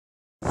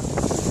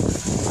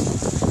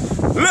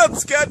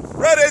Let's get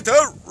ready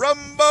to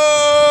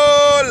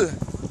rumble!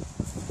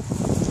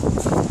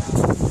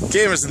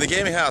 Gamers in the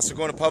gaming house, we're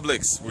going to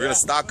Publix. We're going to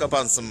stock up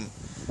on some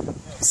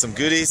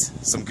goodies,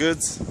 some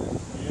goods.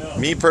 Yeah.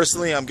 Me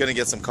personally, I'm going to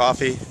get some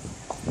coffee.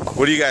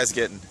 What are you guys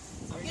getting?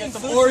 I'm getting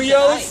some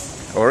Oreos.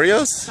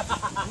 Oreos?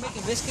 I'm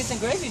making biscuits and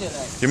gravy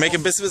today. You're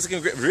making biscuits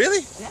and gravy?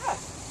 Really? Yeah. I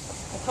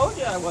told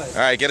you I was.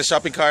 Alright, get a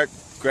shopping cart,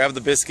 grab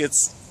the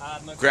biscuits,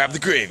 grab the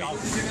gravy.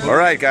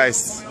 Alright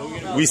guys,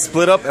 we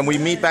split up and we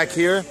meet back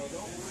here.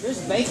 There's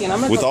bacon.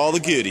 With all the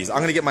goodies. I'm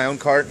gonna get my own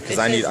cart because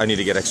I need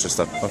to get extra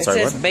stuff. I'm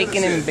sorry, what?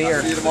 Bacon and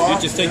beer. Dude,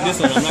 just take this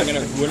one.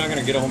 We're not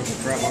gonna get home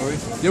with crap, are we?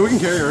 Yeah, we can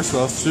carry our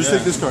stuff. So just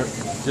take this cart.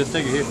 Just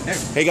take it here.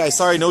 Hey guys,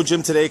 sorry, no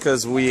gym today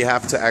because we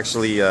have to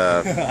actually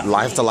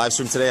live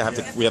stream today.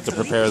 We have to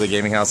prepare the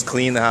gaming house,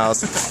 clean the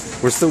house.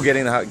 We're still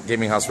getting the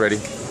gaming house ready.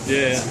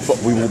 Yeah.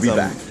 But we will be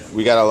back.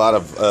 We got a lot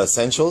of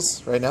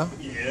essentials right now.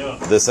 Yeah.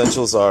 The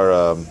essentials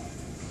are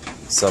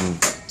some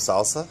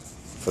salsa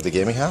for the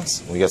gaming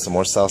house. We got some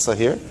more salsa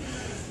here.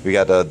 We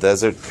got a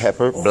desert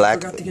pepper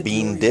black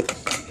bean dip.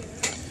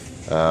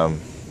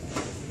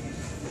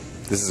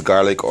 This is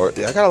garlic, or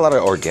I got a lot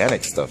of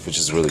organic stuff, which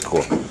is really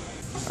cool.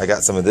 I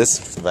got some of this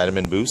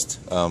vitamin boost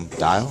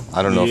dial.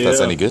 I don't know if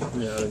that's any good.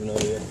 Yeah, I don't know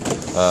yet.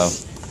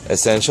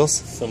 Essentials.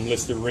 Some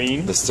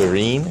Listerine.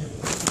 Listerine.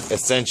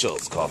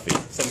 Essentials coffee.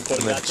 Some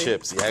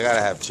chips. Yeah, I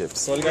gotta have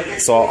chips.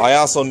 So I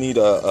also need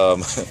a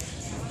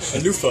a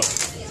loofah.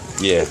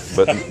 Yeah,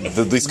 but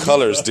these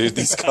colors, dude,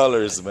 these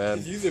colors,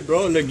 man. Use it,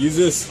 bro. Like, use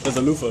this as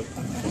a loofah.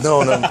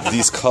 No,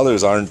 these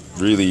colors aren't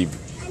really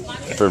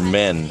for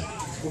men.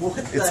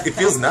 It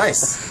feels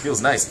nice. It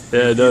feels nice.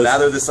 Yeah, it does. You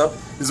lather this up.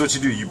 This is what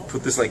you do. You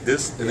put this like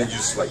this, and then you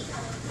just like...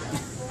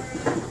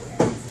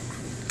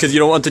 Because you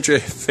don't want to touch your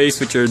face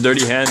with your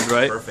dirty hands,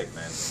 right? Perfect,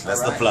 man.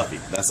 That's the fluffy.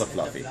 That's the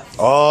fluffy.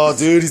 Oh,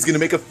 dude, he's gonna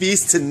make a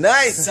feast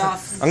tonight.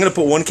 I'm gonna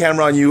put one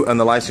camera on you on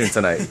the live stream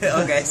tonight.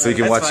 Okay. So you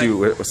can watch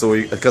you. So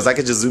because I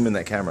could just zoom in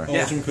that camera.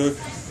 Yeah.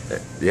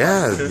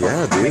 Yeah, dude.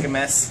 Make a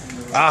mess.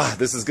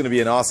 This is gonna be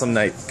an awesome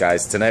night,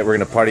 guys. Tonight we're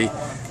gonna party.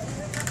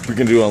 We're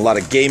gonna do a lot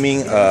of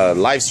gaming,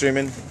 live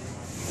streaming,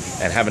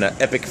 and having an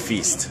epic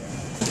feast.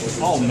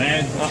 Oh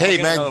man.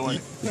 Hey man,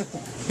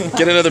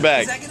 get another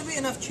bag. Is that gonna be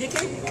enough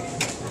chicken?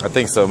 I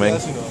think so, man.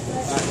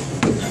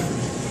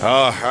 Oh,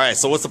 all right.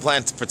 So what's the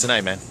plan for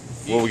tonight, man?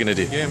 What are we gonna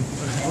do? Game.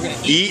 We're gonna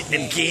Eat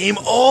and game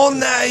all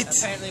night.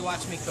 apparently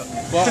watch me cook.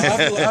 Well, I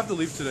have to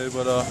leave today,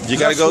 but You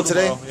gotta go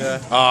today? Yeah.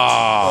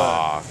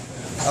 Ah.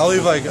 I'll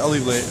leave late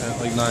at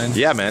like 9.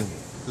 Yeah, man.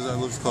 Because I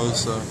live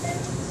close, so.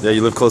 Yeah,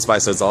 you live close by,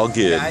 so it's all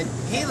good. Yeah,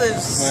 he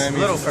lives a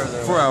little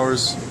further. 4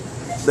 hours.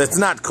 That's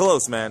not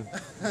close, man.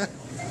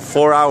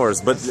 4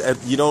 hours, but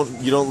you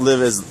don't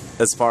live as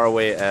far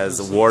away as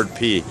Ward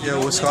P.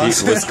 Yeah,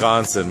 Wisconsin.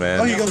 Wisconsin,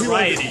 man. Oh, he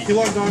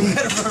logged on.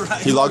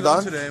 He logged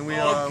on today, and we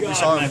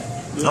saw him.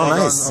 Oh,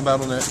 nice. On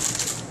Battle.net.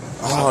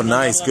 Oh,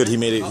 nice. Good. He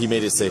made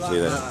it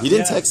safely then. He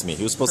didn't text me.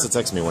 He was supposed to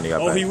text me when he got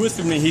back. Oh, he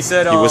whispered me. He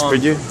said. He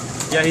whispered you?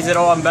 Yeah, he said,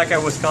 "Oh, I'm back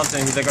at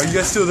Wisconsin." He's like, "Are you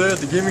guys still there at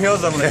the gaming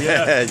house?" I'm like,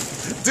 "Yeah."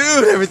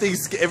 Dude,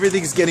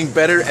 everything's getting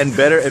better and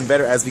better and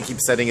better as we keep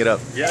setting it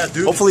up. Yeah,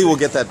 dude. Hopefully we'll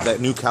get that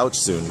new couch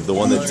soon, the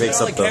one that takes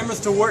up You got all the cameras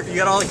to work. You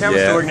got all the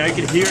cameras to work now. You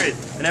can hear it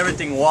and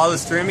everything while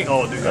it's streaming.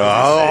 Oh, dude.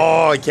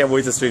 Oh, I can't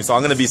wait to stream. So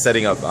I'm gonna be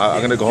setting up.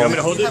 I'm gonna go home. You want me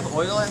to hold Do you it? have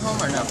oil at home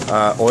or no?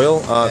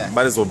 Oil?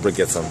 Might as well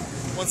get some.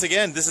 Once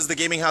again, this is the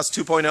Gaming House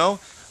 2.0.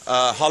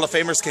 Hall of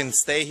Famers can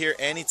stay here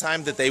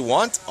anytime that they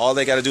want. All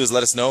they got to do is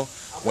let us know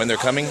when they're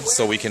coming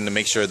so we can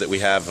make sure that we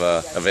have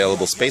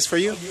available space for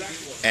you.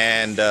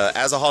 And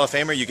as a Hall of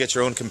Famer, you get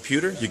your own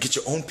computer. You get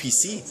your own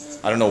PC.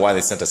 I don't know why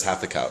they sent us half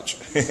the couch.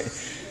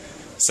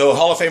 So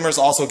Hall of Famers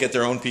also get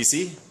their own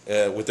PC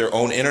with their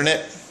own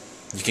internet.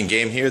 You can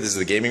game here. This is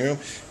the gaming room.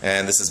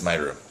 And this is my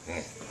room.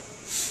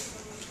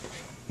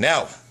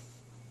 Now,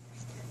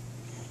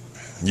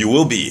 you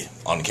will be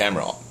on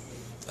camera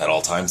at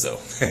all times, though.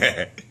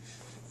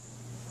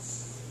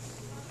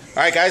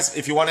 Alright guys,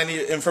 if you want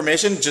any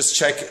information, just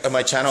check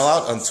my channel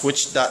out on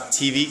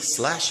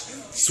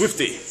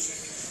twitch.tv/swifty.